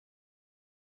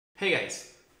Hey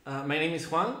guys, my name is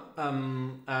Juan,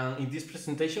 and in this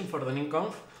presentation for the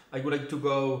NimConf, I would like to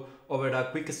go over a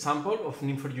quick example of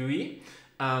NimForUE,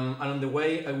 and on the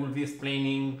way I will be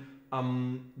explaining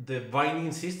the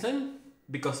binding system,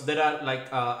 because there are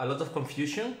a lot of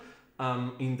confusion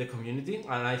in the community,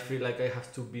 and I feel like I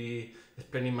have to be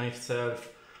explaining myself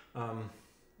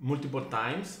multiple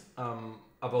times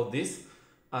about this,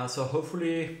 so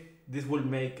hopefully this will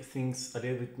make things a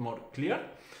little bit more clear.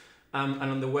 And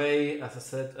on the way, as I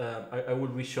said, I will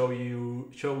be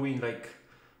showing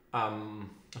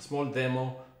a small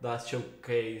demo that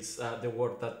showcase the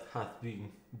work that has been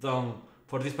done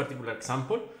for this particular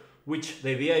example, which the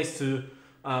idea is to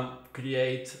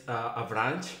create a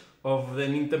branch of the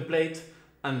Nim template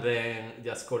and then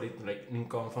just call it like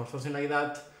NimConf or something like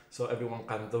that, so everyone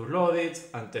can download it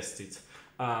and test it.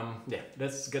 Yeah,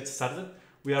 let's get started.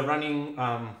 We are running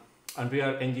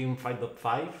Unreal Engine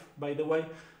 5.5, by the way.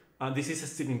 This is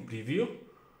still in preview,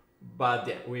 but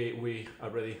yeah, we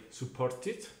already support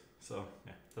it, so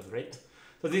yeah, that's great.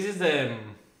 So this is the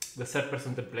third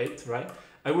person template, right?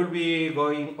 I will be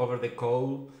going over the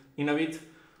code in a bit,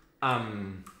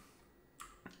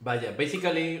 but yeah,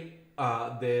 basically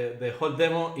the whole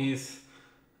demo is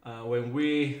when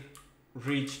we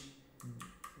reach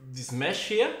this mesh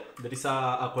here, there is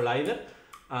a collider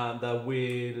that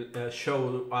will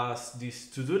show us this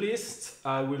to-do list.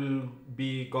 I will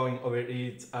be going over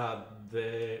it at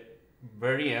the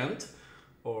very end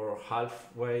or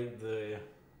halfway the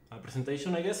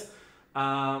presentation, I guess.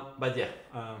 But yeah,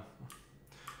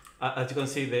 as you can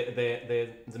see,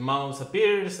 the mouse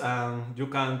appears and you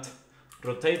can't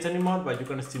rotate anymore, but you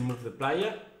can still move the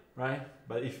player, right?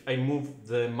 But if I move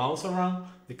the mouse around,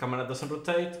 the camera doesn't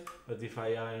rotate, but if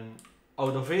I am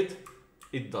out of it,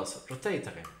 it does rotate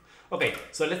again. Okay,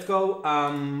 so let's go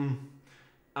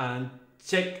and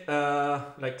check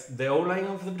like the outline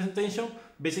of the presentation.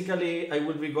 Basically, I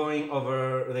will be going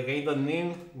over the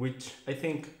game.nim, which I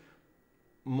think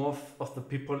most of the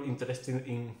people interested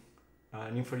in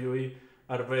NimForUE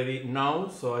are already now.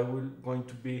 So I will going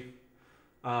to be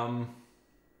a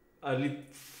little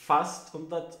fast on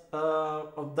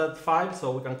that file,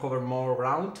 so we can cover more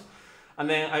ground. And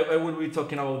then I will be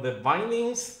talking about the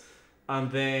bindings. And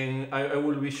then I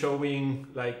will be showing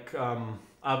like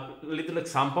a little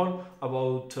example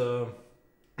about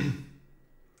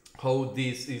how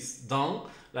this is done,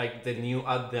 like the new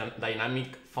add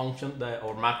dynamic function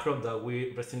or macro that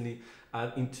we recently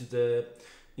add into the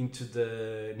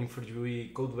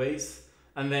NimForUE code base.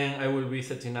 And then I will be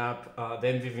setting up the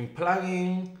MVVM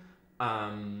plugin,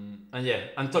 and yeah,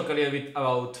 and talk a little bit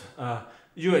about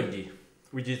UNG,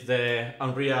 which is the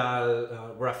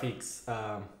Unreal Graphics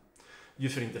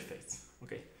user interface.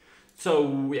 Okay,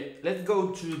 so yeah, let's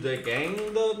go to the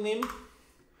game.nim.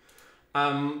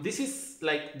 This is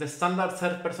like the standard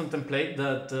third-person template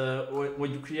that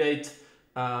when you create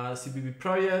a CPP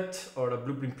project or a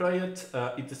blueprint project,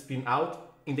 it spins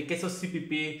out. In the case of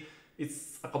CPP,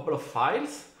 it's a couple of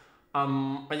files.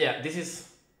 But yeah, this is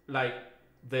like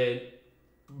the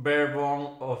bare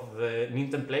bone of the Nim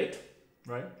template,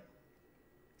 right?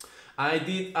 I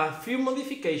did a few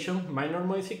modifications, minor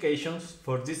modifications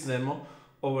for this demo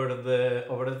over the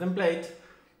template,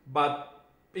 but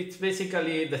it's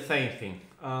basically the same thing.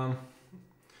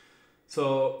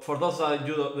 So for those of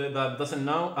you that doesn't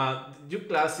know,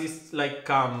 uClass is like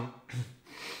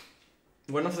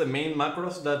one of the main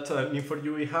macros that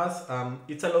NimForUE has.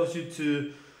 It allows you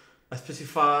to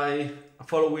specify,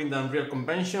 following the Unreal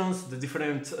conventions, the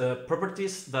different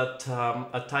properties that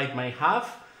a type might have.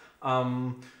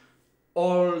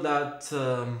 All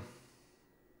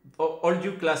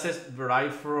uClasses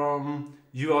derive from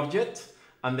uObject,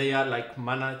 and they are like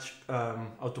managed,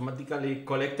 automatically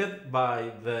collected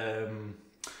by the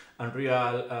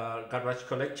Unreal garbage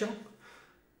collection.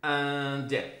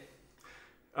 And yeah,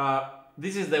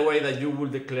 this is the way that you will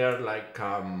declare like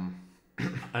a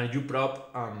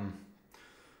uprop.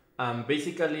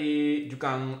 Basically, you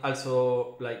can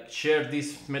also like share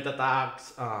these meta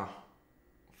tags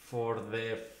for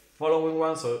the following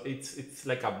one, so it's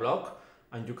like a block,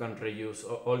 and you can reuse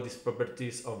all these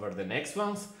properties over the next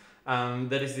ones.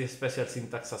 There is this special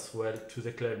syntax as well to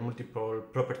declare multiple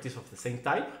properties of the same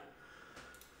type.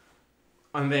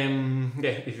 And then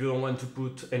yeah, if you don't want to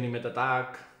put any meta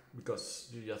tag because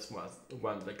you just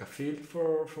want like a field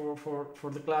for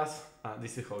the class,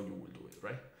 this is how you will do it,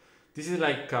 right? This is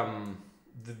like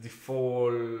the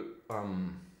default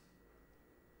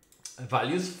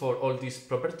values for all these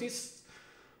properties.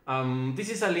 This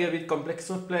is a little bit complex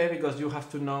to play because you have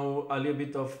to know a little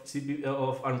bit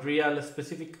of Unreal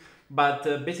specific, but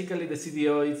basically the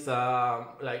CDO is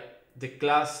like the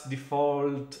class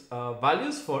default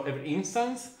values for every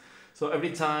instance. So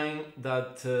every time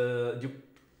that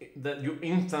you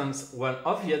instance one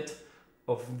object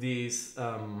of this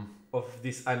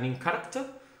unnamed character,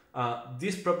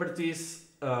 these properties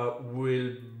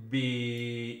will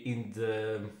be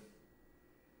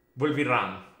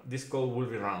run. This code will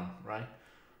be run, right?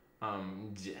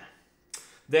 Yeah.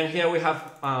 Then here we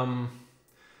have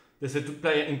the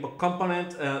two-player input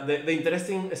component. The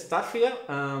interesting stuff here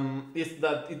is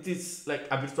that it is like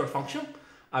a virtual function,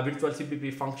 a virtual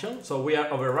CPP function. So we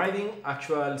are overriding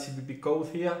actual CPP code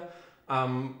here.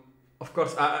 Of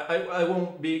course, I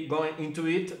won't be going into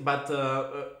it, but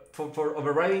for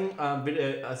overriding,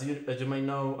 as you may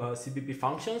know, CPP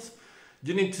functions,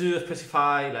 you need to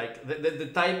specify like the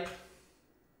type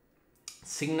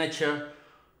signature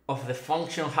of the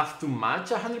function have to match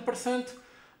 100%.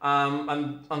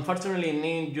 And unfortunately in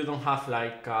Nim you don't have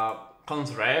like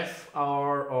constref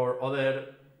or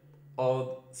other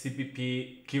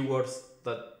CPP keywords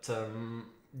that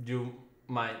you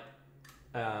might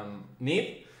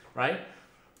need, right?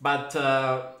 But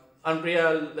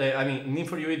Unreal,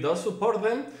 NimForUE does support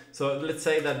them. So let's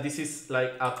say that this is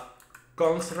like a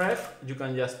constref, you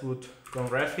can just put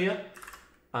conref here.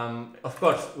 Of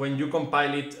course, when you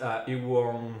compile it, it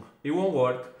won't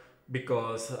work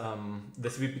because the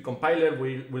CPP compiler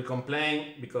will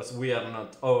complain because we are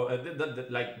not,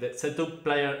 like the setup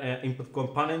player input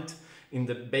component in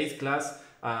the base class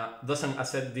doesn't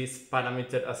accept this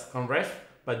parameter as conref,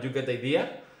 but you get the idea.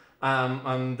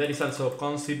 And there is also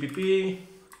concpp,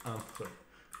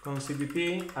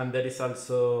 and there is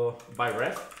also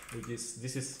byref,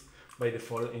 this is by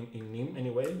default in Nim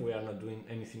anyway. We are not doing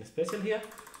anything special here,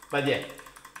 but yeah,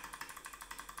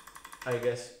 I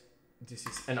guess this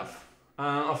is enough.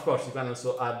 Of course, you can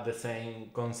also add the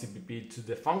same concpp to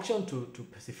the function to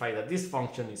specify that this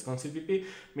function is concpp,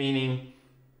 meaning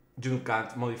you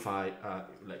can't modify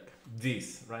like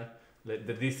this, right? Like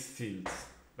these fields.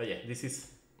 But yeah, this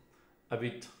is a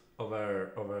bit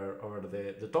over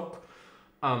the talk.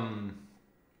 And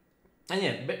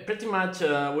yeah, pretty much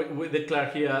we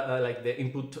declare here like the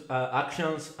input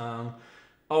actions.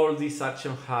 All these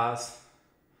action has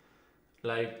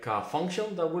like a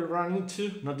function that will run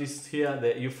into. Notice here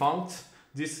the ufuncs.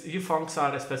 These ufuncs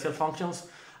are special functions.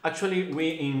 Actually,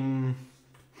 we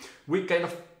kind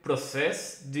of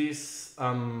process this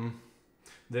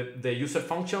the user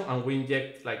function, and we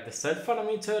inject like the self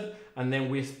parameter, and then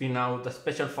we spin out a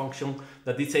special function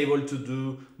that is able to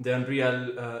do the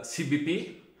Unreal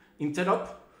CPP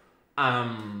interop.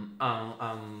 And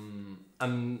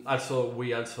also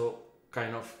we also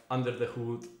kind of under the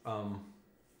hood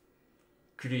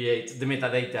create the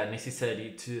metadata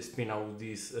necessary to spin out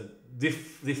this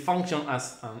function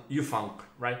as ufunc,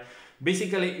 right?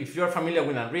 Basically, if you're familiar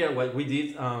with Unreal, what we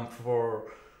did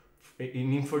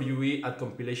in NimForUE at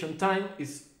compilation time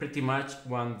is pretty much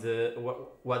what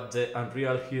the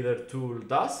Unreal header tool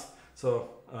does.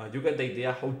 So you get the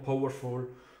idea how powerful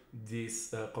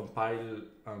this compile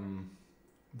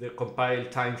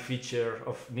time feature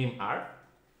of Nim are,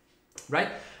 right?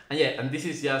 And yeah, and this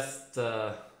is just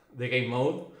the game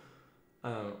mode,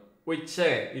 which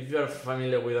if you're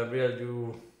familiar with Unreal,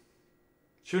 you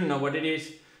should know what it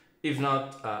is. If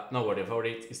not, don't worry about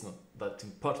it. It's not that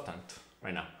important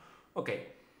right now. Okay.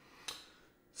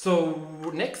 So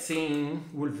next thing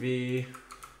will be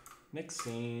it's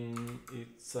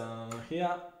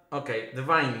here. Okay, the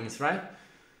bindings, right?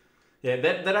 Yeah,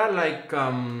 there are like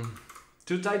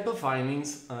two types of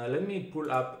bindings. Let me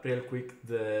pull up real quick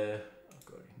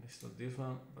it's not this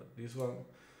one, but this one.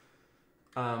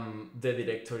 The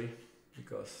directory,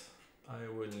 because I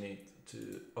will need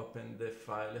to open the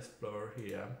file explorer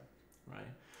here, right?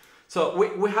 So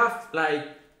we have like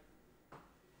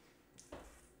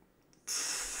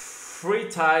three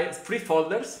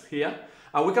folders here,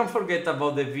 and we can forget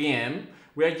about the VM.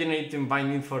 We are generating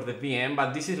binding for the VM,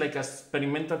 but this is like a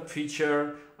experimental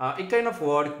feature. It kind of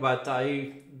worked, but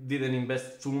I didn't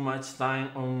invest too much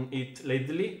time on it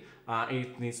lately.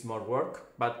 It needs more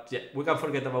work, but yeah, we can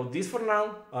forget about this for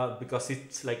now because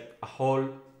it's like a whole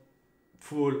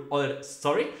full other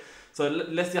story. So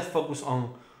let's just focus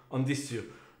on these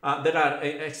two. There are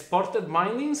exported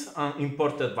bindings and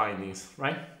imported bindings,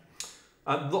 right?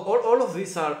 All of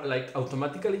these are like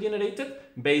automatically generated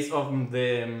based on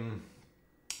the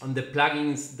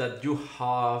plugins that you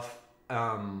have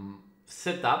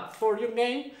set up for your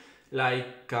game.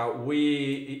 Like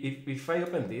if I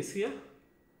open this here.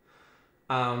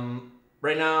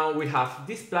 Right now we have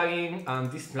this plugin and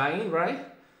this plugin, right?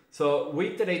 So we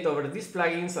iterate over these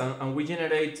plugins and we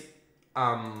generate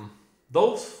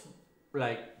those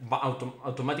like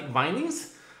automatic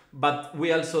bindings. but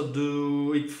we also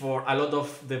do it for a lot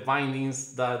of the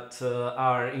bindings that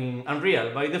are in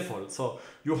Unreal by default. So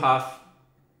you have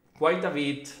quite a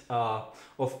bit of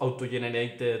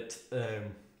auto-generated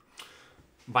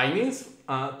bindings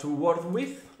to work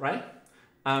with, right?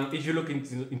 If you look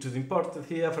into the imported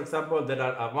here, for example, there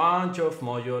are a bunch of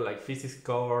modules like physics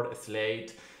core,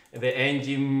 slate, the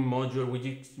engine module,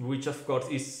 which of course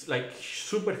is like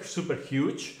super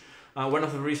huge. One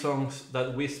of the reasons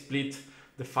that we split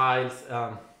the files,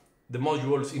 the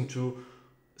modules into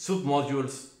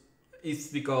submodules is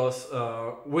because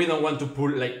we don't want to pull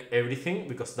like everything,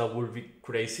 because that would be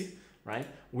crazy, right?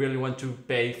 We only want to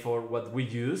pay for what we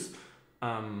use.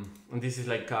 And this is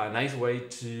like a nice way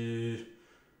to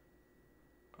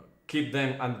keep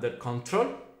them under control,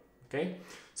 okay?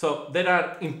 So there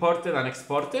are imported and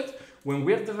exported. When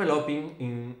we are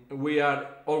developing, we are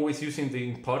always using the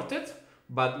imported,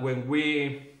 but when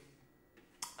we,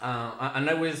 and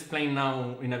I will explain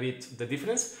now in a bit the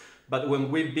difference, but when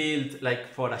we build,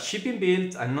 like for a shipping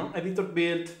build, a non-editor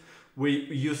build, we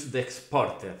use the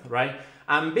exported, right?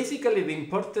 And basically the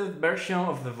imported version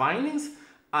of the bindings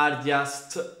are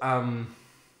just a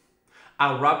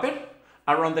wrapper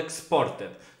around the exported.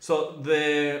 So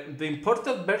the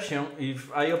imported version, if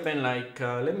I open like,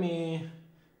 let me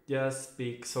just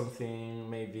pick something,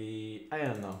 maybe, I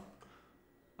don't know,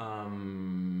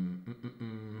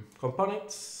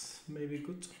 components, maybe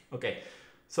good. Okay,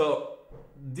 so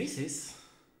this is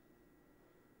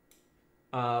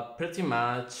pretty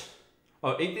much,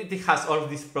 it has all of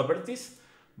these properties,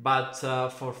 but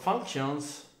for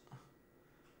functions,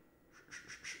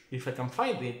 if I can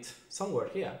find it somewhere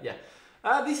here, yeah.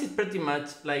 This is pretty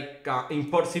much like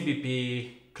import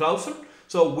CPP clausule.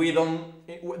 So we don't,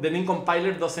 the NIM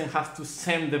compiler doesn't have to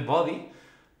send the body,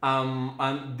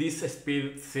 and this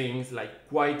speeds things like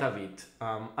quite a bit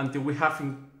until we have,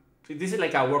 this is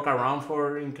like a workaround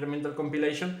for incremental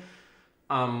compilation,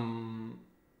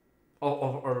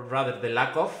 or rather the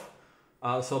lack of.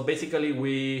 So basically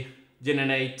we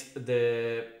generate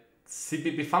the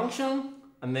CPP function,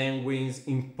 and then we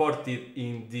import it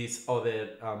in this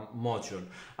other module.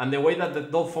 And the way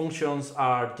that those functions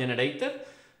are generated,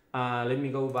 let me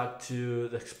go back to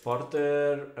the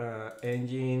exporter,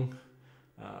 engine,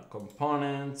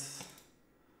 components.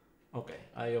 Okay,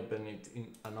 I open it in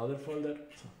another folder,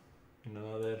 in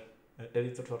another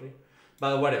editor, sorry.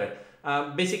 But whatever.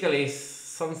 Basically, it's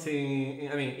something,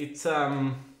 I mean, it's,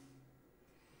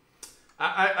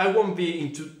 I won't be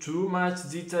into too much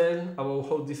detail about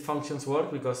how these functions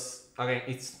work, because again,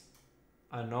 it's,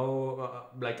 I know,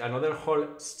 like another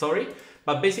whole story,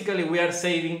 but basically we are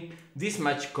saving this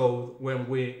much code when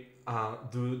we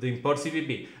do the import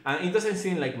CPP. And it doesn't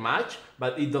seem like much,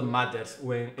 but it don't matter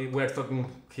when we're talking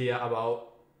here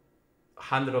about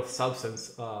hundreds of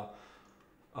thousands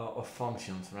of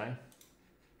functions, right?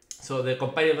 So the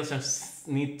compiler doesn't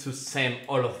need to send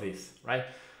all of this, right?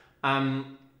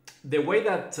 The way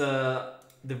that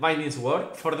the bindings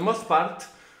work, for the most part,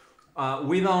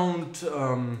 we don't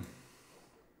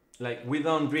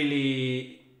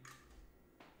really,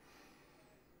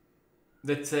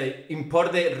 let's say,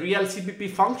 import the real CPP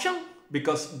function,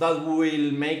 because that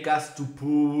will make us to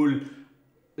pull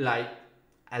like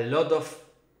a lot of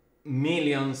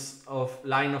millions of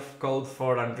lines of code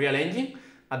for Unreal Engine,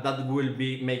 and that will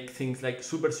make things like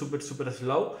super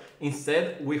slow.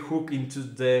 Instead, we hook into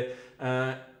the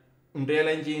Unreal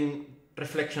Engine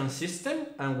reflection system,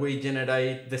 and we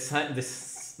generate the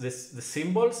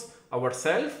symbols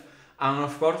ourselves. And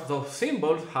of course, those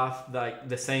symbols have like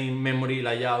the same memory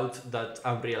layout that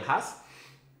Unreal has.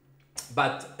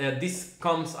 But this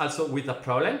comes also with a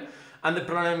problem. And the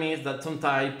problem is that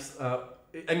sometimes,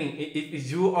 I mean, if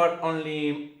you are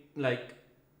only like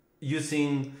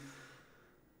using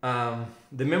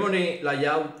the memory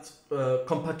layout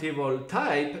compatible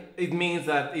type, it means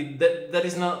that there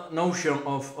is no notion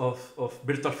of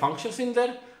virtual functions in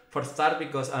there, for start,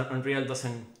 because Unreal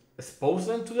doesn't expose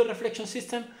them to the reflection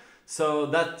system. So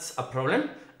that's a problem.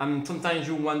 And sometimes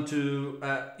you want to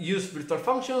use virtual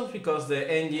functions because the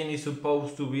engine is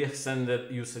supposed to be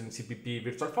extended using CPP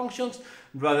virtual functions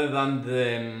rather than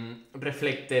the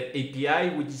reflected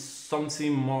API, which is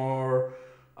something more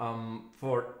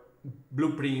for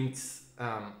blueprints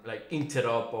like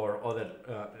Interop or other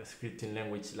scripting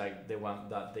language like the one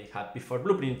that they had before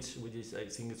Blueprints, which is, I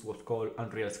think it was called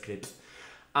Unreal Scripts.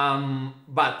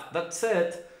 But that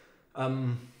said,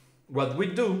 what we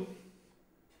do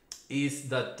is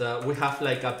that we have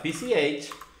like a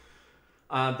PCH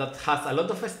that has a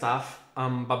lot of stuff,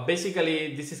 but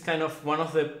basically this is kind of one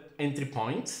of the entry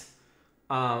points,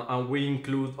 and we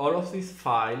include all of these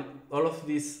files,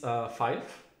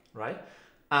 right?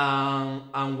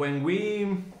 And when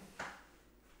we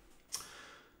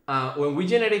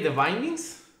generate the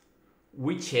bindings,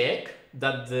 we check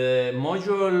that the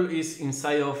module is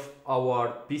inside of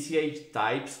our PCH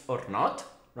types or not,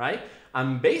 right?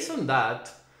 And based on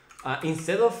that,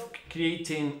 instead of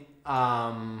creating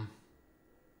a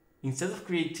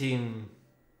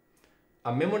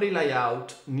memory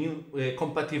layout new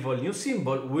compatible new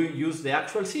symbol, we use the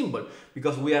actual symbol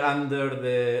because we are under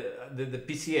the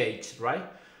PCH, right?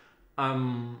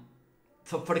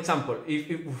 So for example,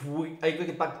 if I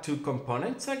get back to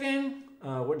components again,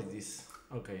 what is this?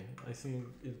 Okay, I think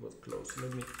it was closed.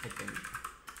 Let me open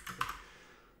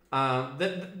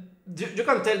it. You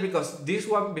can tell because this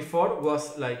one before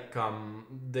was like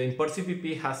the import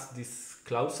CPP has this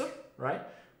clauser, right?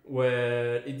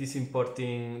 Where it is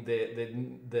importing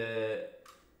the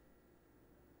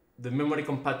memory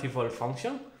compatible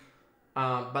function,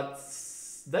 but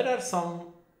there are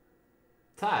some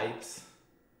types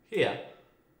here.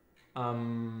 Let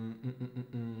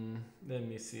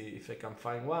me see if I can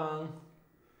find one.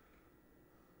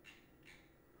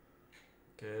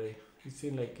 Okay, it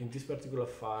seems like in this particular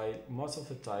file, most of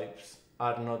the types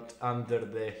are not under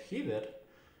the header,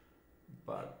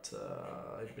 but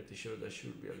I'm pretty sure there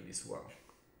should be at least one.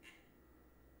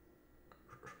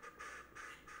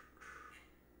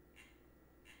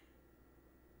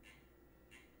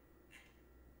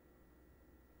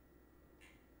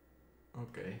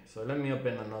 Okay, so let me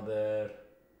open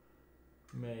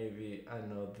maybe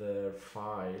another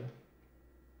file.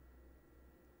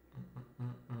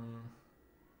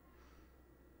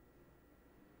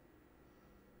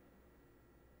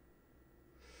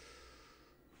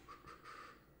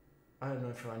 I don't know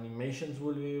if animations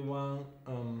will be one.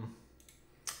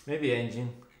 Maybe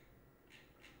engine,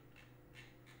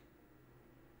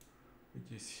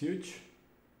 which is huge.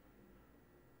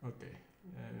 Okay,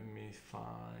 let me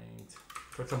find.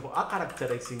 For example, a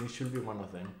character, I think it should be one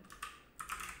of them.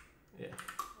 Yeah,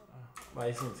 but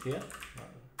I think it's here.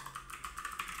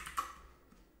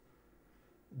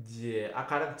 Yeah, a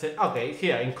character. Okay,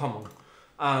 here in common.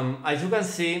 As you can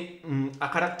see, a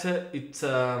character it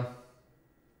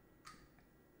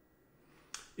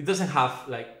doesn't have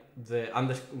like the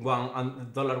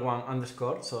 $1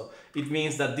 underscore, so it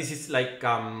means that this is like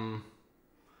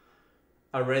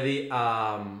already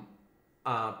a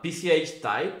PCH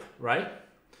type, right?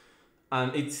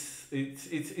 And it's the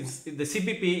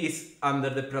CPP is under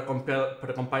the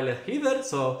precompiled header,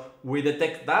 so we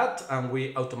detect that and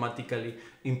we automatically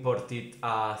import it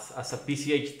as a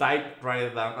PCH type rather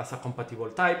than as a compatible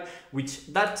type, which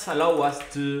that allows us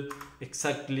to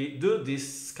exactly do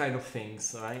this kind of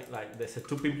things, right? Like there's a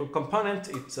two people component,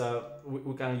 it's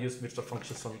we can use virtual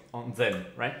functions on them,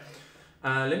 right?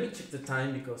 Let me check the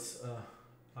time because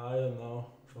I don't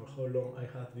know for how long I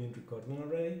have been recording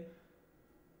already.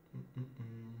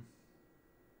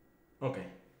 Okay,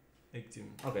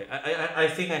 18. Okay, I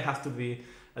think I have to be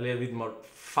a little bit more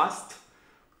fast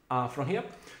from here.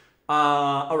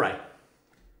 All right.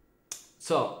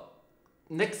 So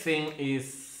next thing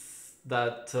is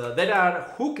that there are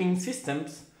hooking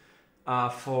systems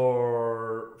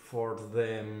for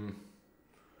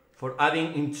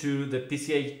adding into the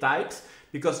PCH types,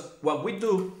 because what we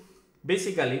do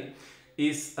basically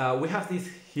is we have this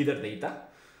header data.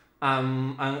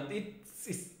 And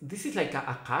this is like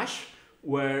a cache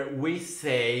where we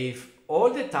save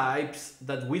all the types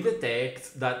that we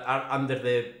detect that are under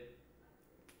the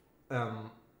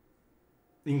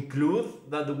include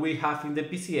that we have in the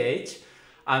PCH,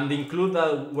 and the include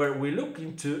that where we look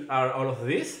into are all of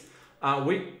this.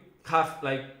 We have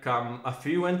like a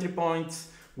few entry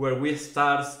points where we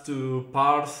start to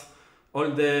parse all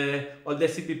the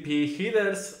CPP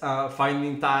headers,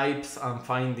 finding types and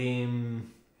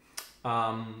finding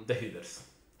the headers.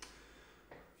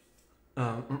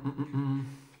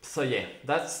 So yeah,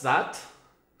 that's that.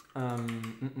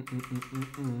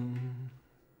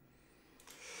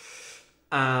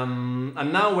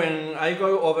 And now when I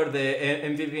go over the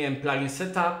MVVM plugin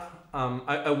setup,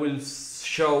 I will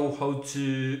show how to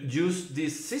use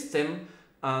this system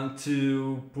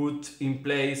to put in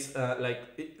place, like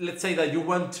let's say that you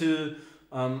want to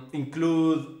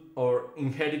include or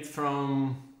inherit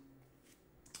from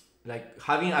like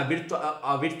having a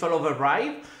virtual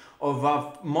override of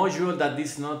a module that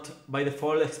is not by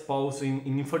default exposed in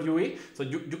NimForUE. So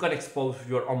you can expose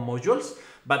your own modules,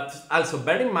 but also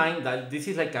bear in mind that this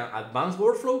is like an advanced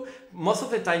workflow. Most of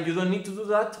the time you don't need to do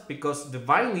that because the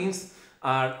bindings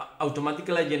are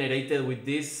automatically generated with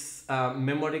this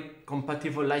memory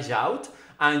compatible layout,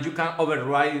 and you can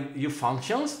override your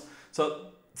functions. So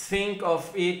think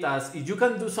of it as if you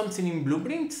can do something in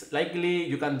Blueprint, likely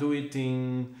you can do it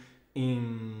in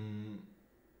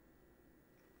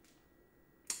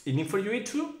NimForUE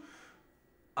too.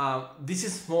 This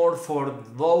is more for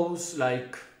those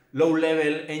like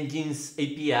low-level engines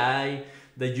API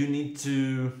that you need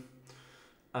to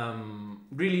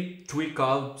really tweak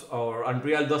out, or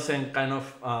Unreal doesn't kind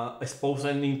of expose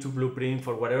them into Blueprint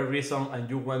for whatever reason, and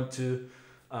you want to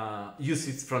use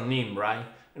it from Nim, right?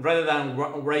 Rather than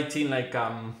writing like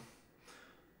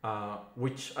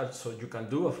which also you can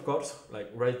do, of course, like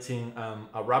writing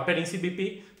a wrapper in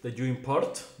CPP that you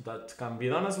import, that can be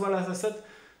done as well, as I said.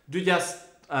 You just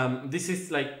this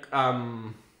is like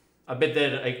a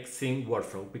better, I think,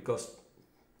 workflow, because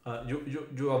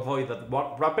you avoid that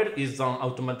wrapper is done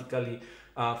automatically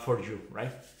for you,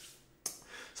 right?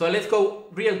 So let's go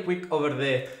real quick over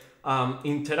the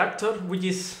interactor, which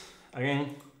is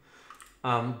again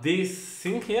this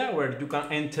thing here where you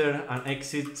can enter and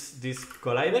exit this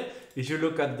collider. If you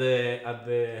look at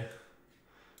the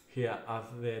here,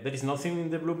 there is nothing in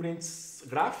the blueprints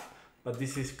graph, but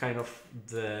this is kind of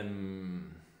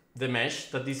the mesh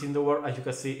that is in the world. As you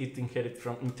can see, it inherits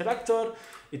from interactor.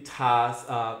 It has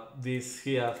these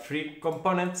here 3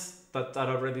 components that are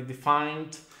already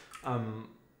defined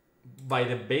by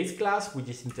the base class, which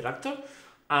is interactor,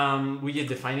 which is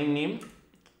defining Nim.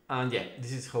 And yeah,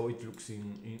 this is how it looks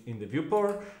in the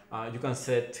viewport. You can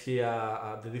set here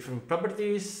the different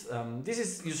properties. This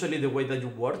is usually the way that you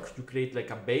work. You create like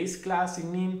a base class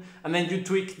in Nim, and then you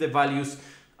tweak the values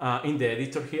in the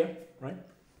editor here, right?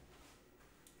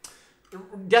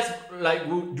 Just like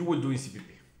you would do in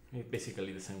CPP. It's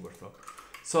basically the same workflow.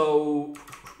 So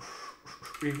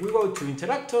if we go to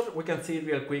interactor, we can see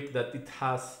real quick that it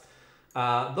has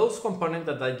those components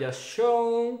that I just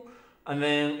showed. And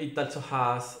then it also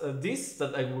has this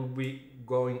that I will be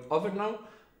going over now.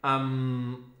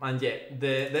 And yeah,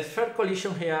 the third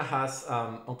collision here has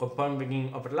on component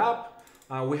beginning overlap.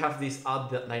 We have this add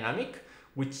dynamic,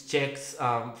 which checks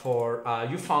for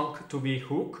ufunc to be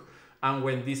hook. And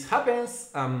when this happens,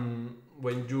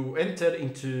 when you enter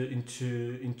into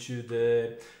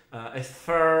the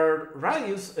third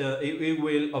radius, it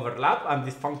will overlap and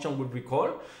this function will be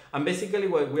called. And basically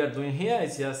what we are doing here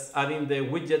is just adding the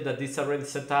widget that is already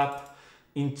set up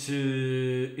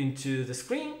into the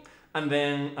screen, and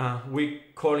then we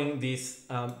calling this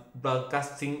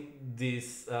broadcasting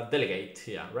this delegate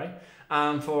here, right?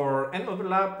 And for end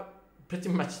overlap, pretty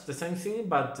much the same thing,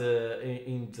 but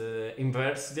in the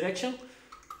inverse direction.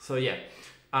 So yeah,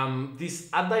 this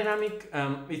add dynamic,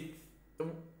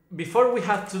 before we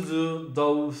had to do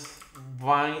those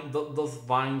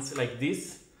vines like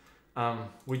this,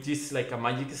 which is like a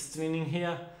magic stringing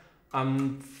here.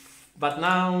 But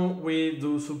now we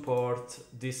do support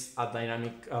this add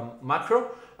dynamic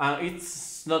macro.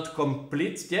 It's not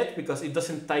complete yet because it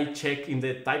doesn't type check in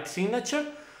the type signature,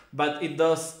 but it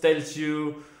does tells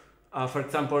you, for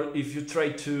example, if you try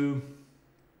to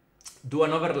do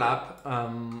an overlap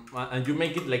and you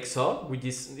make it like so, which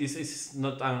is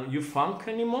not a ufunc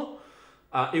anymore,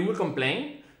 it will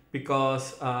complain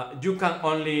because you can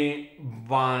only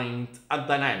bind a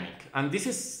dynamic, and this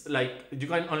is like you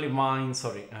can only bind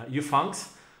ufuncs,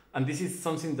 and this is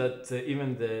something that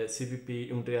even the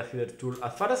CPP Unreal header tool,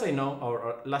 as far as I know,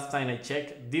 or last time I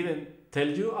checked, didn't tell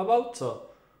you about. So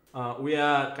we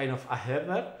are kind of ahead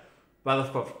there, but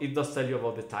of course it does tell you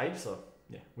about the type. So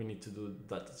yeah, we need to do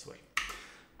that as well.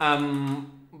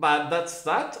 But that's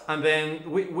that, and then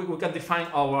we can define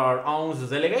our own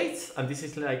delegates, and this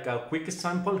is like a quick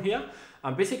example here.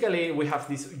 And basically we have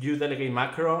this uDelegate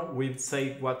macro with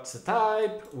say what's the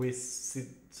type, we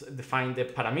define the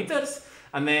parameters,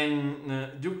 and then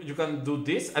you can do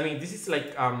this. I mean, this is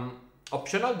like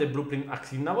optional, the blueprint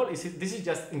actionable. This is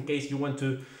just in case you want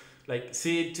to like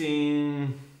see it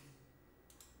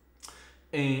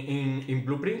in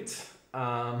blueprint.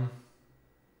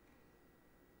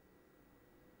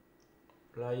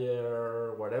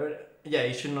 Player whatever, yeah,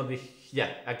 it should not be, yeah,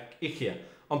 here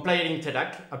on player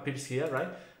interact appears here, right,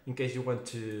 in case you want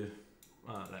to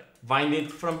like bind it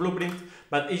from blueprint.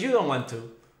 But if you don't want to,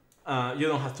 you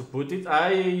don't have to put it.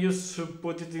 I used to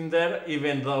put it in there,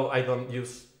 even though I don't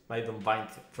bind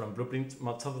from blueprint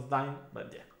most of the time,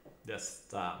 but yeah,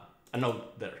 just a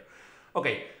note there.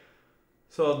 Okay,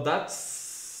 so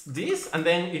that's this, and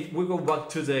then if we go back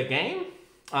to the game,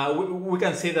 we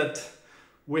can see that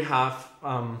we have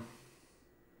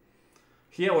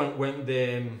here when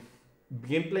the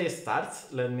gameplay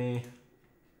starts, let me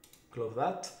close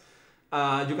that,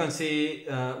 you can see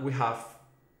we have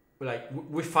like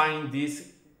we find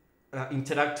this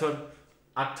interactor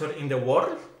actor in the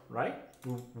world, right?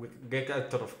 We get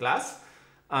actor of class,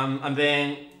 And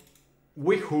then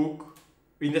we hook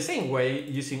in the same way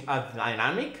using a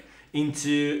dynamic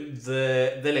into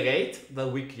the delegate that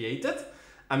we created.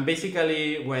 And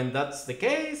basically, when that's the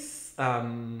case,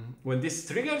 when this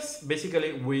triggers,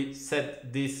 basically we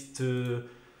set this to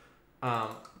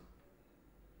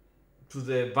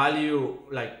the value,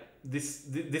 like this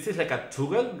is like a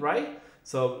toggle, right?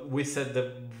 So we set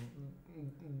the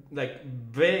like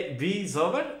v is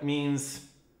over means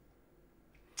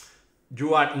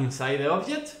you are inside the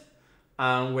object,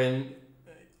 and when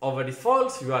over is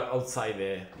false, you are outside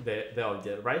the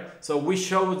object, right? So we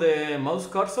show the mouse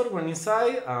cursor when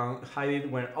inside and hide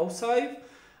it when outside,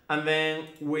 and then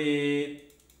we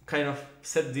kind of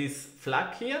set this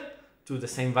flag here to the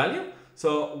same value.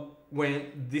 So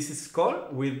when this is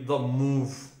called, we don't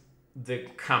move the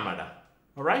camera,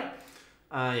 all right?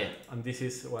 Yeah, and this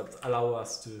is what allows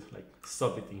us to like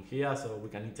stop it in here, so we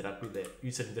can interact with the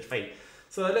user interface.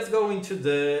 So let's go into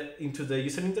the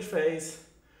user interface.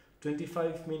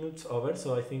 25 minutes over,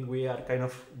 so I think we are kind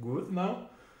of good now.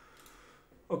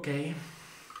 Okay.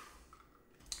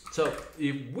 So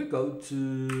if we go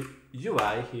to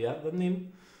UI here, the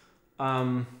Nim,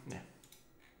 yeah.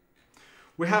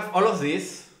 We have all of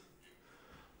this,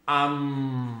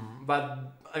 but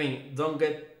I mean, don't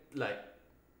get like,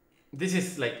 this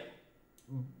is like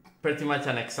pretty much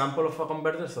an example of a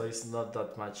converter, so it's not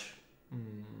that much,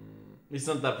 it's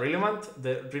not that relevant.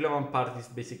 The relevant part is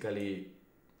basically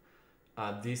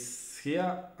this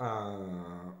here,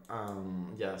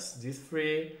 yes, these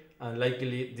three, and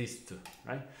likely these two,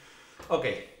 right?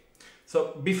 Okay,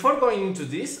 so before going into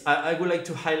this, I would like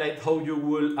to highlight how you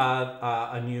will add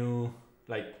a new,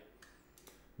 like,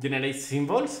 generate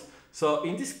symbols. So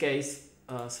in this case,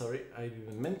 sorry, I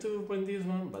didn't meant to print this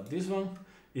one, but this one,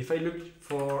 if I look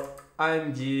for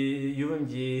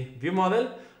UMG view model,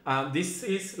 this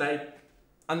is like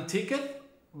unticked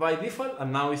by default,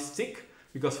 and now it's ticked,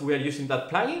 because we are using that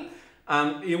plugin,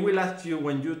 and it will ask you,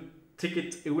 when you tick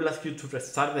it, it will ask you to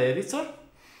restart the editor.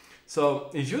 So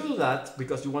if you do that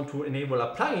because you want to enable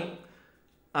a plugin,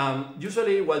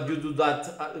 usually what you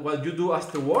do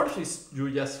afterwards is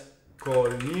you just call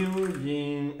new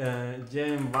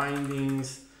gen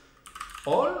bindings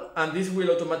all, and this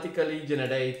will automatically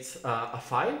generate a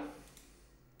file.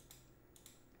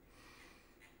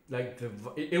 Like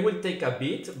it will take a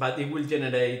bit, but it will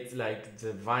generate like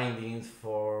the bindings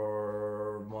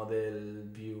for model,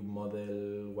 view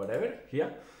model, whatever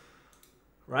here,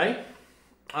 right?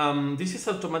 This is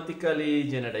automatically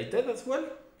generated as well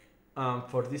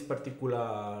for this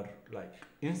particular like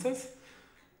instance.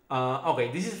 Okay,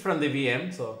 this is from the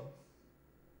VM, so,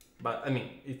 but I mean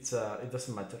it's it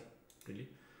doesn't matter really.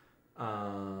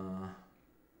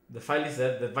 The file is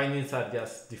there. The bindings are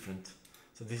just different.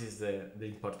 So this is the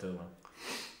imported one.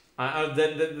 On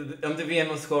the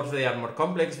VM, of course, they are more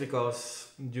complex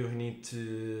because you need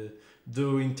to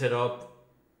do interop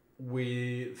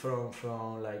with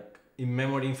from like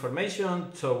in-memory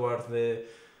information towards the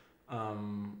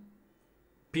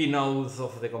P nodes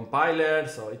of the compiler.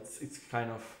 So it's kind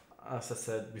of, as I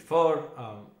said before,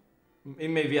 it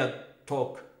may be a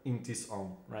talk in its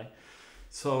own, right?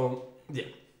 So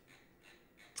yeah,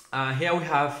 here we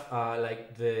have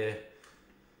like the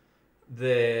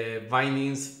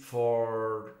bindings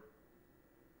for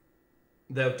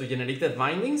the auto-generated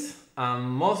bindings.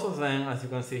 Most of them, as you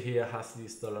can see here, has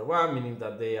this $1, meaning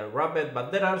that they are wrapped,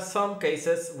 but there are some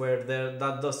cases where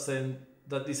that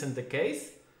isn't the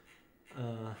case.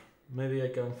 Maybe I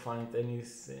can find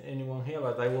anyone here,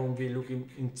 but I won't be looking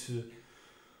into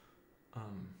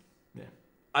yeah,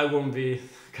 I won't be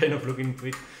kind of looking into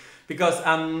it, because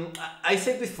I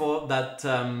said before that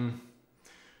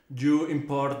you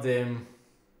import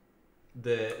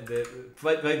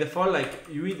by default, like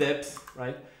UE depth,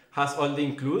 right, has all the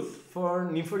include for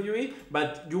NimForUE,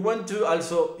 but you want to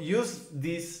also use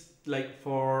this like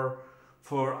for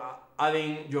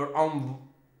adding your own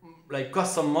like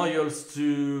custom modules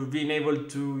to being able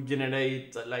to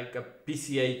generate like a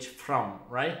PCH from,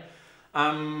 right?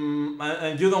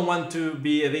 And you don't want to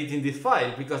be editing this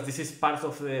file because this is part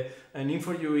of the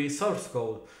NimForUE source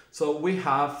code. So we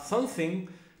have something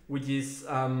which is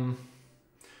a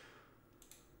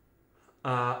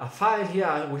file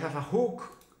here. We have a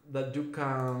hook that you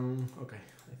can, okay,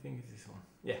 I think it's this one.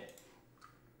 Yeah.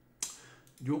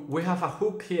 We have a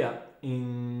hook here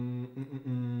in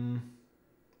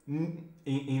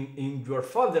your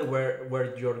folder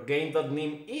where your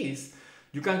game.nim is.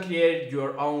 You can create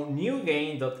your own new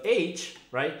game.h,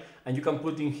 right? And you can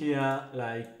put in here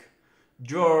like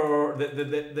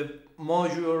the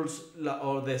modules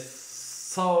or the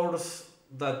source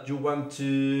that you want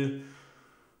to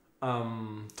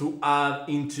to add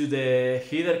into the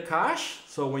header cache.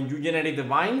 So when you generate the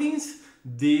bindings,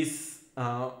 this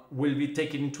will be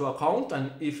taken into account,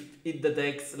 and if it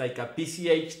detects like a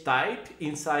PCH type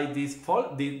inside this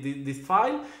file,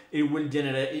 it will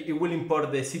generate, it will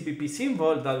import the CPP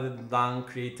symbol that then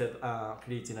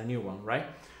creating a new one, right?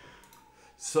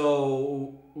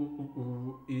 So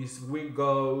if we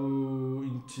go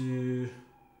into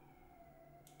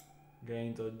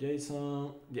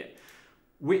game.json, yeah,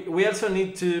 we also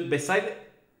need to, beside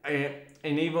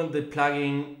enable the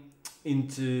plugin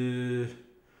into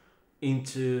in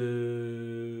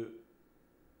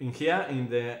here in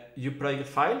the uProject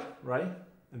file, right?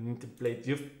 And template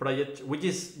uProject, which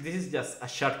is, this is just a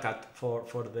shortcut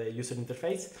for the user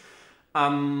interface.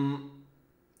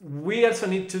 We also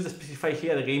need to specify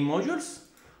here the game modules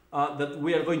that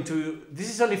we are going to. This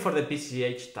is only for the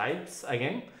PCH types.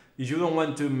 Again, if you don't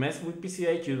want to mess with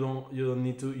PCH, you don't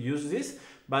need to use this.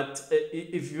 But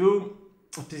if you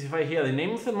specify here the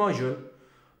name of the module,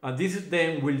 this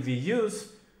then will be used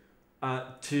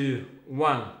to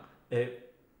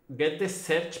get the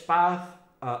search path,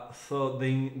 so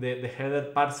the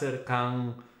header parser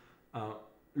can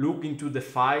look into the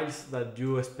files that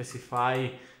you specify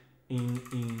in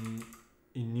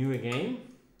new game.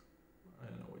 I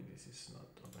don't know why this is not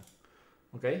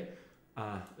okay.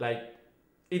 Like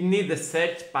it needs the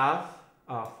search path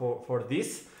for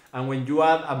this, and when you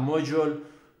add a module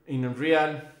in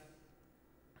Unreal,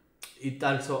 it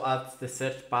also adds the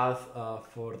search path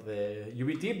for the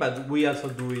UBT, but we also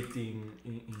do it in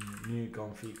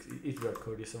NimConf if you are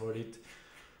curious about it.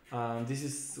 This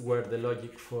is where the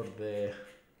logic for the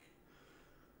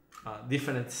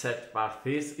different search path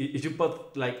is. If you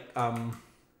put like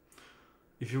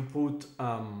if you put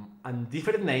a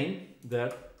different name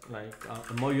there, like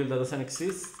a module that doesn't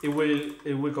exist, it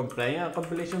will complain at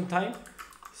compilation time.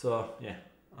 So yeah,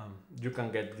 you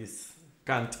can't get this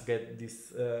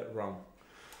wrong.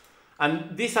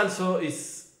 And this also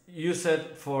is used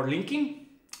for linking,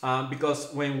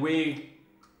 because when we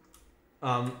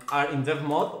are in dev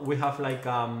mode, we have like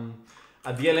a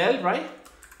DLL, right?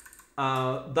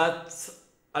 That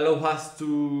allows us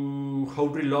to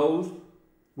hot reload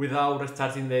without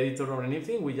restarting the editor or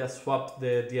anything. We just swap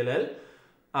the DLL.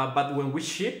 But when we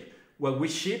ship, what we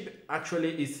ship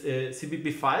actually is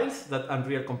CPP files that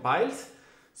Unreal compiles.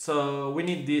 So we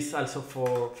need this also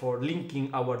for linking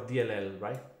our DLL,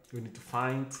 right? We need to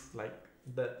find like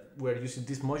that we're using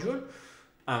this module,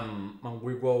 and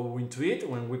we go into it.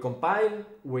 When we compile,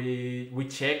 we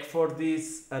check for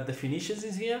these definitions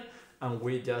in here, and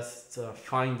we just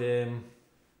find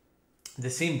the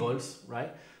symbols,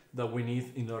 right, that we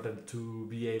need in order to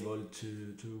be able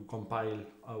to compile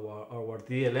our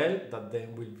DLL that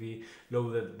then will be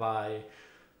loaded by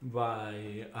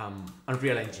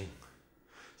Unreal Engine.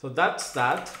 So that's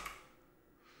that.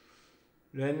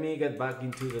 Let me get back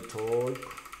into the talk.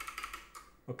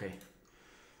 Okay.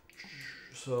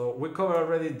 So we covered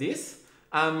already this.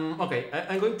 Okay,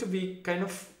 I'm going to be kind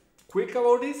of quick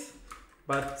about this,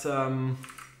 but I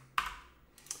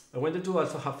wanted to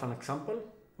also have an example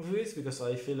of this because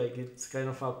I feel like it's kind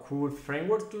of a cool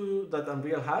framework that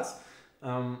Unreal has.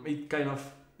 It kind of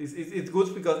it's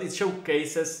good because it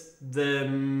showcases the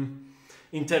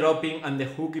interrupting and the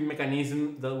hooking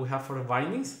mechanism that we have for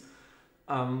bindings.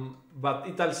 But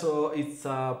it's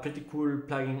a pretty cool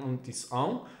plugin on its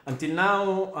own. Until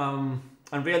now,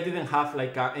 Unreal didn't have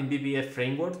like a MVVM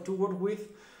framework to work with,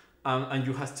 and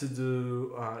you have to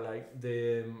do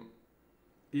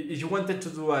if you wanted to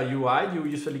do a UI, you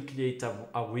usually create a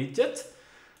widget.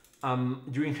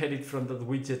 You inherit from that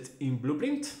widget in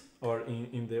Blueprint or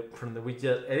from the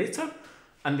widget editor,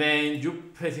 and then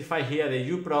you specify here the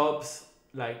uprops,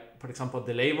 like for example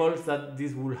the labels that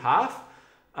this will have.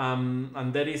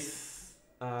 And there is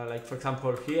like for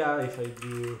example here, if I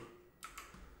do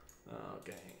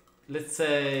okay, let's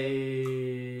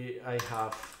say I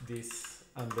have this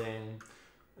and then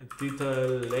a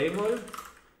title label,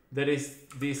 there is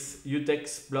this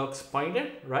utext blocks pointer,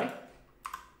 right?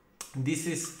 This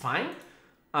is fine,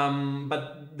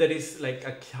 but there is like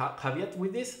a caveat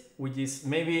with this, which is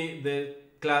maybe the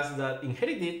class that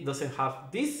inherited doesn't have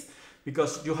this,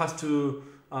 because you have to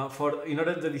in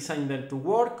order the design then to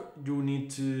work, you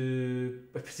need to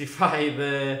specify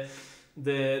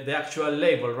the actual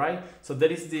label, right? So there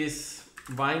is this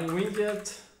bind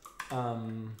widget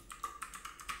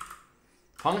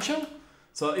function.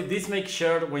 So this makes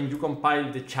sure when you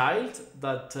compile the child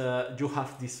that you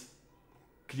have this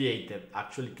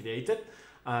actually created.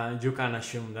 You can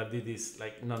assume that it is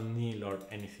like not nil or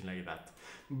anything like that.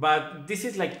 But this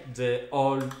is like the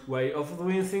old way of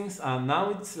doing things, and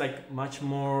now it's like much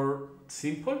more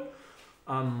simple.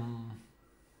 And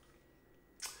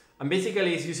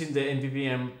basically it's using the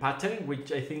MVVM pattern,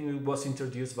 which I think was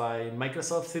introduced by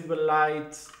Microsoft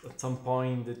Silverlight at some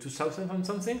point in the 2000 and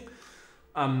something.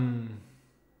 And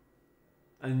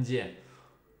yeah,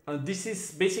 this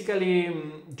is basically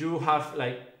you have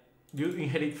like, you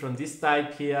inherit from this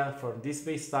type here, from this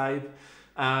base type,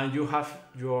 and you have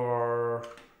your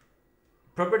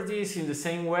properties in the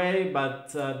same way,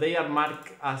 but they are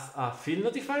marked as a field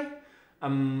notified.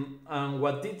 And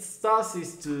what this does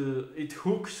is it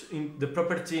hooks in the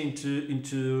property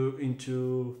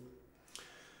into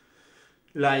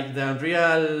like the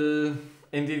real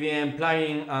MVVM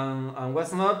plugin and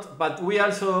what's not. But we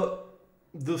also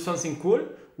do something cool,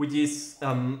 which is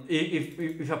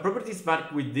if a property is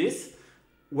marked with this,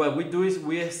 what we do is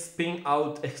we spin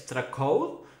out extra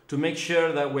code to make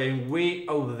sure that when we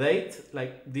update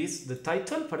like this, the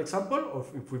title, for example, or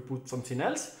if we put something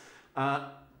else,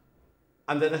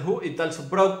 under the hood, it also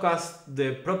broadcasts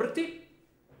the property.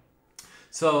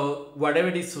 So whatever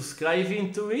is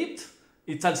subscribing to it,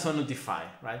 it's also notified,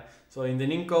 right? So in the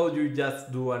NIM code, you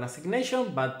just do an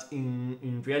assignation, but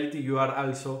in reality, you are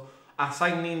also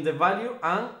assigning the value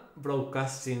and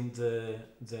broadcasting the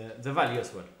value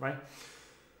as well, right?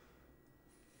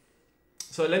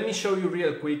 So let me show you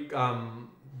real quick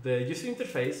the user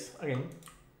interface again.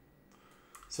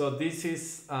 So this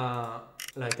is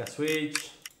like a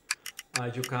switch.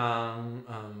 You can,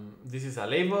 this is a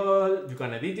label, you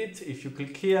can edit it. If you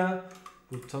click here,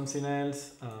 put something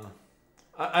else.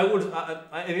 I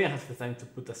didn't have the time to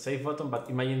put a save button, but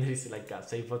imagine there is like a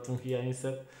save button here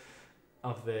instead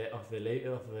of the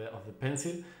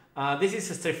pencil. This is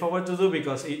straightforward to do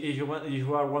because if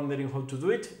you are wondering how to do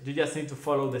it, you just need to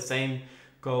follow the same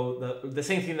code, the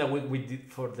same thing that we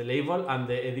did for the label and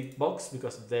the edit box,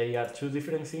 because they are two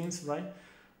different things, right?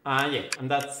 Yeah, and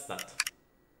that's that.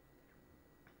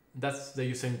 That's the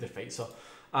user interface. So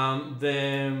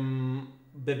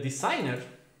the designer,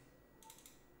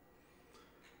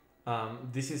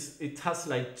 it has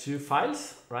like two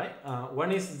files, right?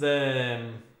 One is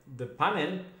the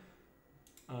panel,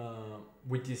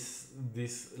 which is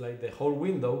this, like the whole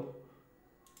window,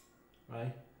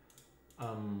 right?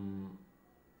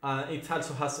 It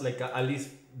also has like a list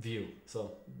view,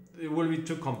 so it will be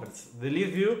two components: the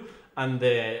list view and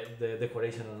the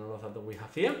decoration and all of that we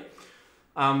have here.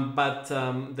 But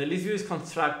the list view is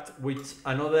constructed with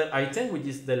another item, which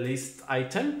is the list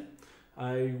item.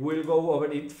 I will go over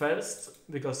it first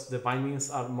because the bindings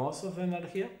are, most of them are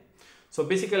here. So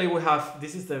basically we have,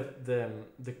 this is the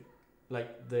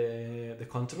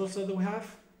controls that we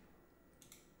have.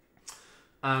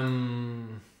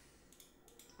 And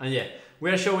yeah, we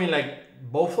are showing like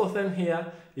both of them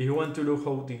here. If you want to look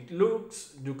how it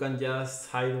looks, you can just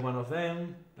hide one of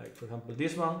them, like for example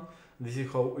this one. This is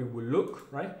how it will look,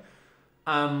 right?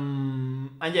 And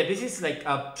yeah, this is like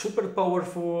a super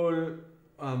powerful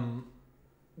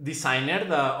designer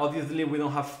that obviously we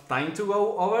don't have time to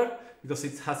go over because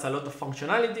it has a lot of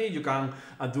functionality. You can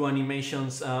do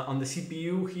animations on the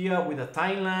CPU here with a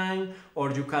timeline,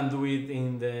 or you can do it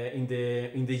in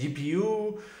the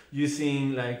GPU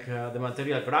using like the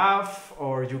material graph,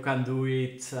 or you can do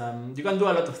it. You can do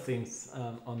a lot of things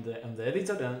on the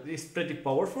editor, and it's pretty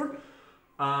powerful.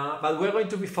 But we're going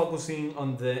to be focusing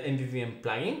on the MVVM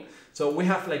plugin. So we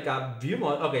have like a view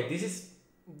mode. Okay,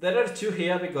 there are two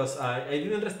here because I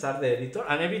didn't restart the editor,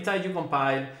 and every time you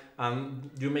compile,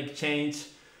 you make change.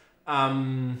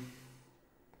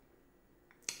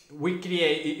 We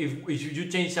create, if you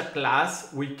change a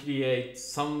class, we create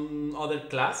some other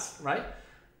class, right?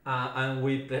 And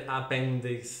we append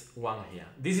this one here.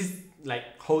 This is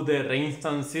like how the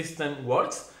reinstance system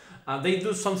works. They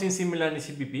do something similar in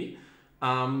CPP.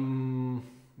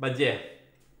 But yeah,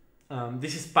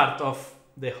 this is part of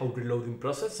the whole reloading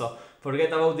process. So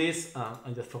forget about this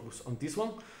and just focus on this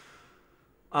one.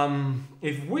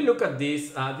 If we look at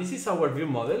this, this is our view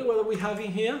model, what we have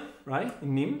in here, right?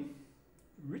 In NIM,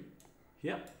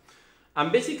 here.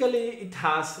 And basically it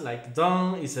has like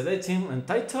done, is editing, and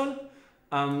title.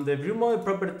 The view model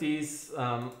properties,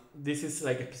 this is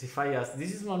like specified as,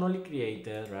 this is manually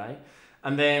created, right?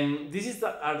 And then this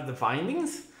are the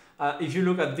bindings. If you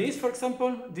look at this, for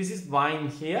example, this is bind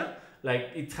here,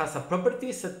 like it has a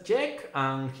property set check,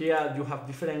 and here you have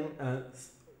different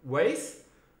ways.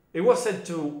 It was set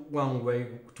to one way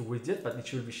to widget, but it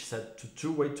should be set to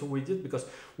two way to widget because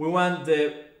we want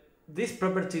this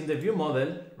property in the view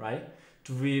model, right,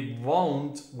 to be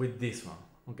bound with this one,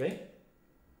 okay?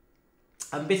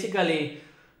 And basically,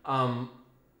 on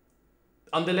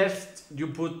the left, you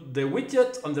put the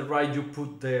widget, on the right, you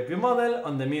put the view model,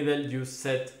 on the middle, you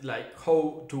set like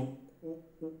how to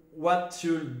what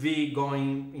should be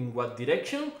going in what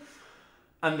direction.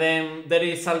 And then there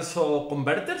is also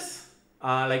converters.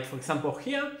 Like for example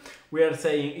here, we are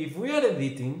saying if we are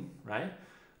editing, right?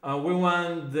 We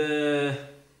want the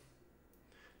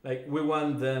the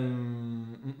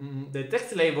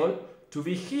text label to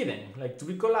be hidden, like to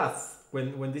be collapsed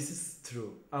when this is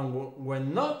true, and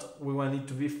when not, we want it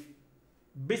to be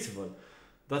visible.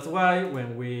 That's why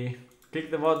when we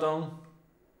click the button,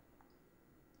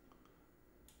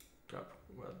 crap,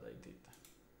 what I did.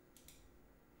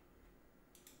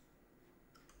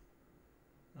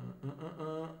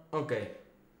 Okay,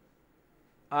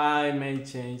 I may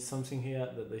change something here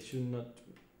that I should not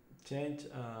change.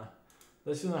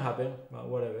 That should not happen, but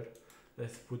whatever.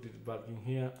 Let's put it back in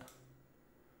here.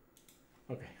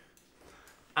 Okay.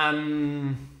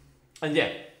 And yeah,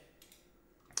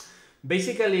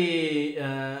 basically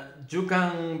you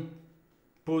can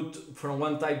put from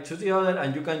one type to the other,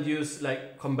 and you can use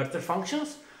like converter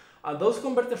functions. Those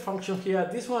converter functions here,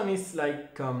 this one is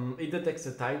like it detects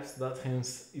the types, that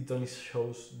hence it only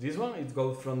shows this one. It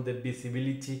goes from the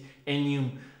visibility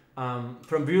enum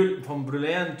from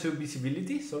Boolean to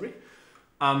visibility, sorry.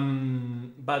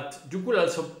 But you could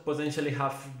also potentially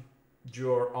have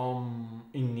your own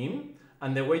in Nim,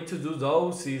 and the way to do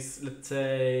those is, let's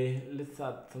say, let's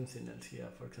add something else here,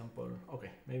 for example.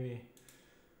 Okay, maybe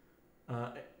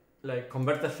like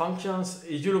converter functions.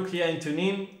 If you look here into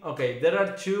Nim, okay, there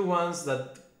are two ones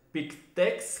that pick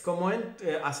text comment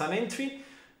as an entry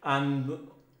and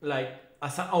like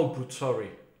as an output,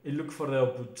 sorry. It looks for the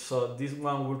output, so this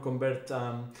one will convert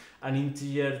an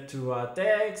integer to a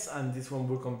text, and this one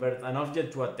will convert an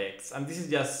object to a text. And this is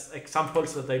just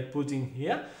examples that I put in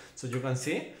here, so you can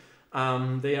see.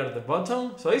 They are the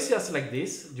bottom, so it's just like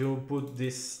this. You put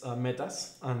these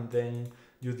metas, and then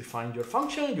you define your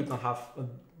function. You can have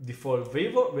default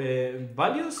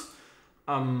values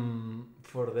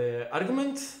for the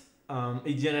arguments.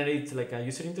 It generates like a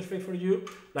user interface for you,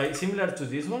 like similar to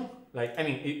this one. Like, I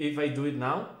mean, if I do it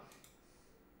now,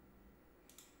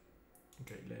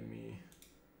 okay, let me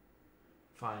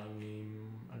find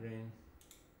him again.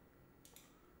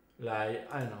 Like,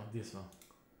 I don't know, this one.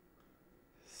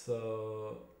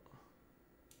 So,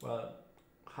 what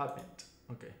happened?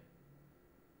 Okay.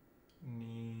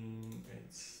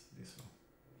 It's this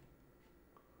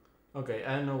one. Okay,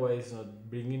 I don't know why it's not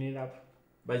bringing it up,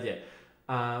 but yeah.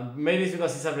 Maybe it's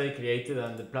because it's already created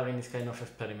and the plugin is kind of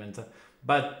experimental.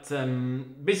 But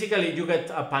basically you get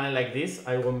a panel like this.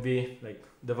 I won't be like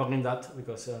debugging that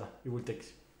because it will take,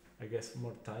 I guess,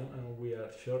 more time, and we are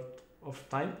short of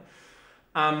time.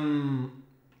 And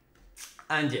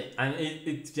yeah, and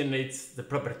it generates the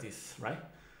properties, right?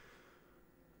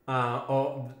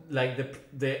 Or like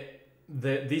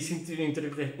this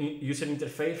user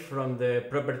interface from the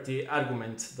property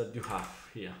arguments that you have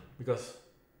here, because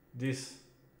these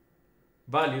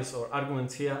values or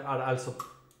arguments here are also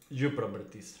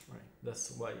properties, right?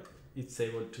 That's why it's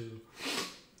able to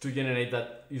generate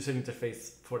that user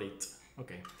interface for it.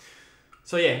 Okay,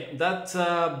 so yeah, that's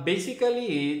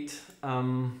basically it.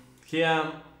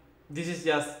 Here, this is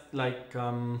just like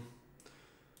the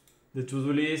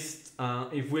to-do list.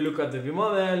 If we look at the view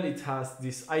model, it has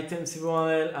this items view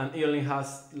model, and it only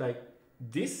has like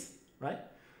this, right?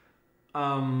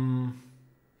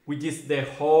 Which is the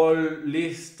whole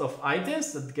list of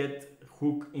items that get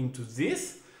hooked into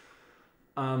this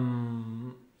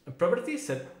property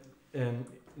set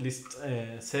list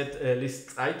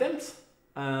items.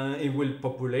 It will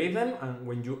populate them, and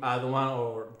when you add one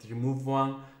or remove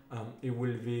one, it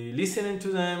will be listening to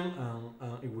them.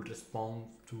 It will respond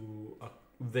to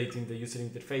updating the user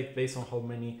interface based on how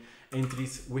many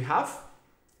entries we have,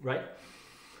 right?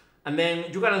 And then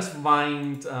you can also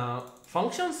find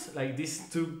functions like this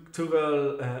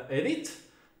toggle edit.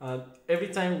 Every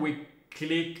time we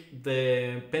click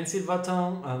the pencil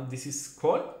button, this is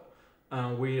called,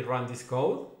 and we run this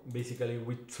code. Basically,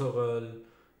 we toggle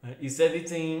is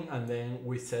editing, and then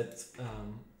we set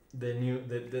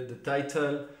the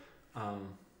title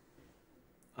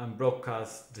and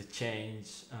broadcast the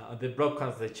change.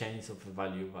 Broadcast the change of the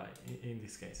value by in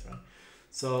this case, right?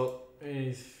 So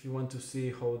if you want to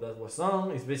see how that was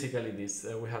done, it's basically this.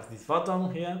 We have this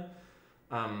button here,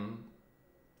 and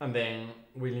then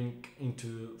we link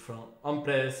into from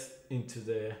onPress into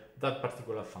that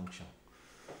particular function.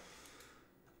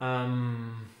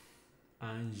 And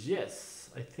yes,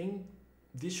 I think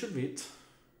this should be it.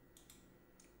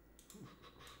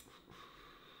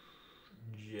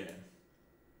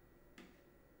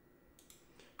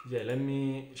 Yeah, let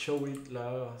me show it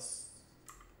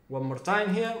one more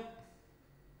time here.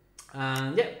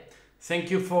 And yeah,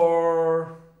 thank you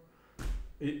for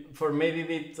for making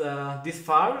it this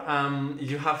far. If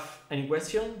you have any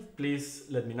question, please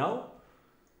let me know.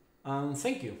 And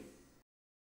thank you.